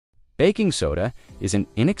Baking soda is an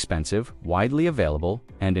inexpensive, widely available,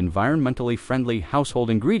 and environmentally friendly household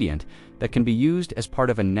ingredient that can be used as part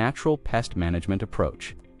of a natural pest management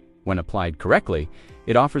approach. When applied correctly,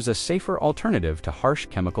 it offers a safer alternative to harsh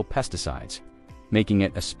chemical pesticides, making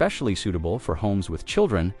it especially suitable for homes with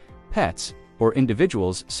children, pets, or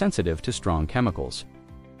individuals sensitive to strong chemicals.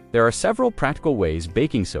 There are several practical ways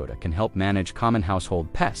baking soda can help manage common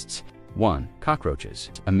household pests. 1. Cockroaches.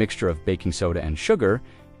 A mixture of baking soda and sugar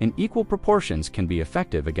in equal proportions can be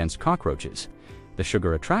effective against cockroaches. The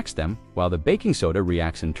sugar attracts them, while the baking soda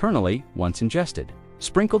reacts internally once ingested.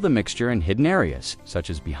 Sprinkle the mixture in hidden areas, such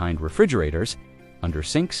as behind refrigerators, under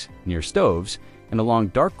sinks, near stoves, and along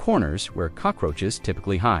dark corners where cockroaches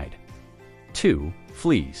typically hide. 2.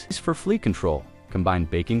 Fleas. For flea control, combine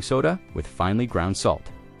baking soda with finely ground salt.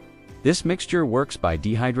 This mixture works by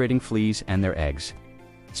dehydrating fleas and their eggs.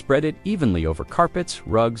 Spread it evenly over carpets,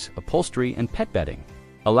 rugs, upholstery, and pet bedding.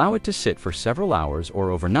 Allow it to sit for several hours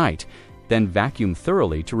or overnight, then vacuum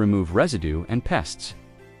thoroughly to remove residue and pests.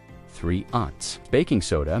 3 ants. Baking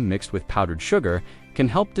soda mixed with powdered sugar can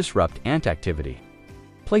help disrupt ant activity.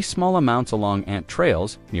 Place small amounts along ant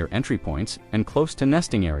trails, near entry points, and close to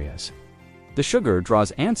nesting areas. The sugar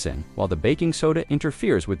draws ants in, while the baking soda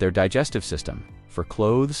interferes with their digestive system. For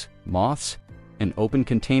clothes, moths, an open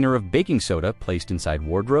container of baking soda placed inside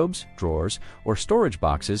wardrobes, drawers, or storage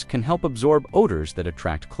boxes can help absorb odors that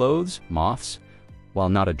attract clothes, moths. While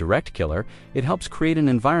not a direct killer, it helps create an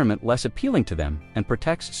environment less appealing to them and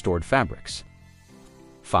protects stored fabrics.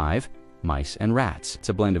 5. Mice and rats.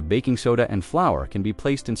 A blend of baking soda and flour can be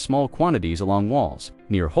placed in small quantities along walls,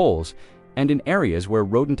 near holes, and in areas where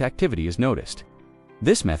rodent activity is noticed.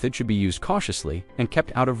 This method should be used cautiously and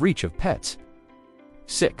kept out of reach of pets.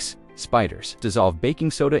 6. Spiders. Dissolve baking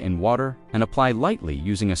soda in water and apply lightly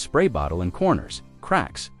using a spray bottle in corners,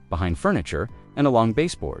 cracks, behind furniture, and along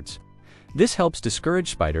baseboards. This helps discourage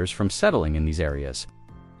spiders from settling in these areas.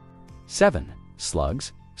 7.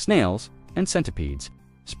 Slugs, snails, and centipedes.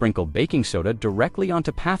 Sprinkle baking soda directly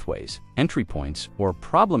onto pathways, entry points, or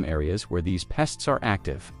problem areas where these pests are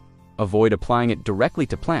active. Avoid applying it directly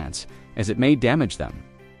to plants, as it may damage them.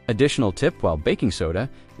 Additional tip while baking soda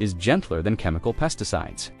is gentler than chemical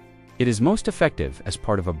pesticides. It is most effective as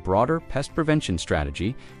part of a broader pest prevention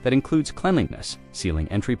strategy that includes cleanliness, sealing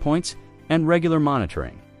entry points, and regular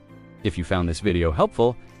monitoring. If you found this video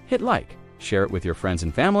helpful, hit like, share it with your friends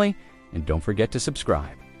and family, and don't forget to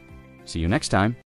subscribe. See you next time.